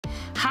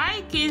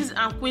Hi kings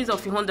and queens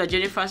of Honda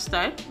Jennifer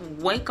style,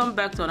 welcome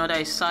back to another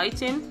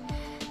exciting,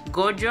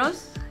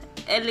 gorgeous,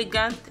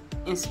 elegant,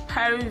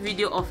 inspiring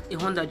video of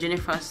Honda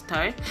Jennifer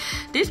style.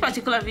 This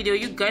particular video,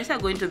 you guys are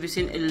going to be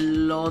seeing a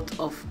lot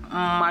of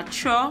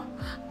mature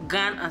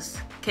gown and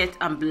skirt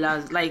and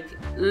blouse. Like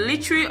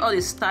literally all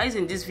the styles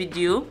in this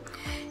video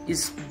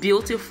is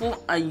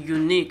beautiful and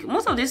unique.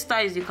 Most of these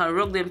styles you can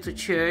rock them to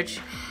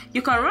church,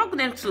 you can rock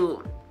them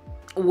to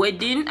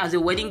wedding as a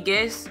wedding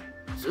guest,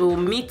 to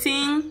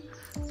meeting,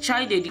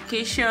 child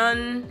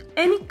education,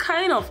 any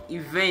kind of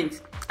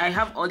event. I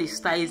have all the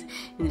styles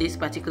in this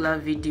particular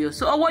video.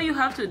 So what you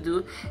have to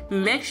do,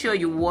 make sure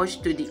you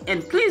watch to the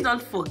end. Please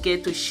don't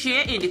forget to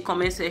share in the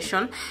comment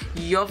section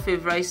your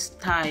favorite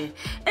style.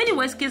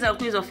 Anyways, kids and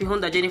queens of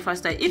Honda Jennifer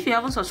style, if you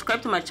haven't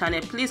subscribed to my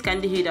channel, please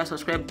kindly hit that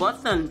subscribe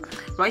button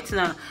right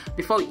now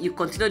before you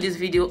continue this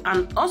video.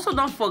 And also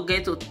don't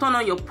forget to turn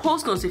on your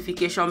post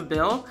notification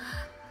bell.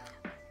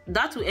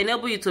 That will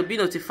enable you to be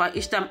notified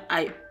each time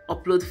I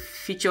upload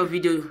feature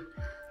video.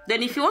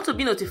 Then if you want to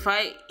be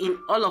notified in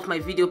all of my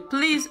video,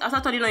 please,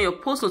 after turning on your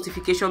post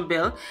notification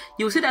bell,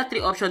 you will see that 3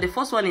 options. The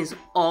first one is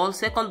all,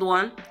 second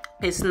one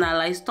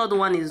personalized, third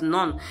one is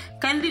none.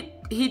 Kindly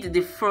hit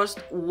the first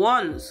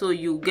one so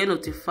you get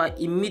notified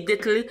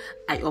immediately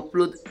I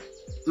upload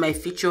my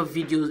feature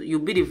videos.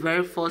 You'll be the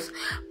very first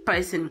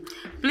person.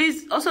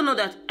 Please also know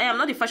that I am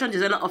not the fashion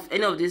designer of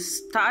any of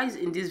these styles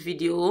in this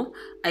video.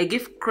 I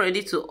give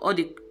credit to all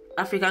the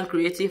African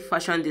creative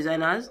fashion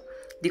designers,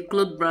 the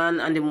cloth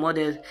brand and the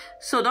models.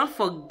 So don't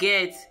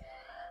forget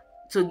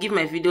to give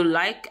my video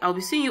like. I'll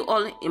be seeing you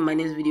all in my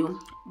next video.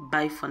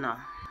 Bye for now.